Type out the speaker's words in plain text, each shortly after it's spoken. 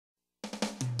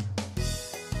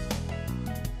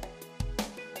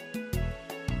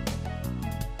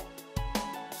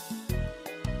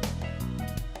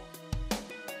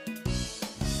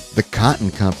The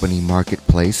Cotton Company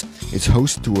Marketplace is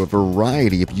host to a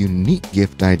variety of unique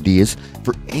gift ideas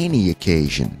for any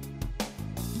occasion.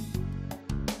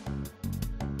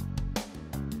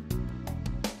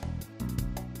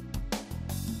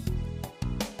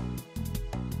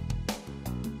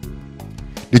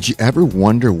 Did you ever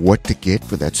wonder what to get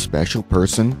for that special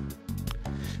person?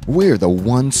 We're the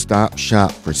one-stop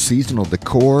shop for seasonal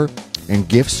decor and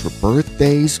gifts for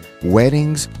birthdays,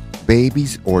 weddings,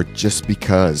 babies, or just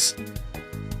because.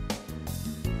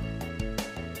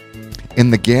 In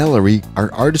the gallery,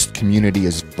 our artist community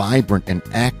is vibrant and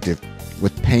active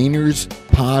with painters,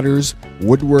 potters,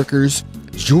 woodworkers,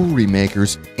 jewelry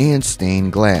makers, and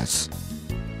stained glass.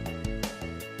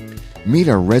 Meet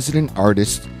our resident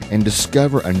artists and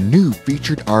discover a new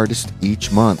featured artist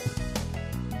each month.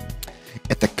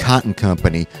 At the Cotton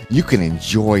Company, you can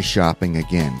enjoy shopping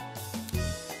again.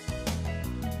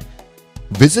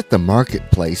 Visit the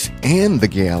marketplace and the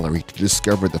gallery to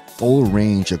discover the full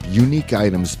range of unique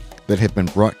items that have been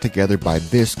brought together by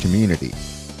this community.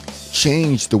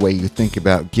 Change the way you think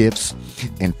about gifts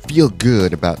and feel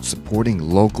good about supporting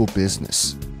local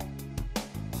business.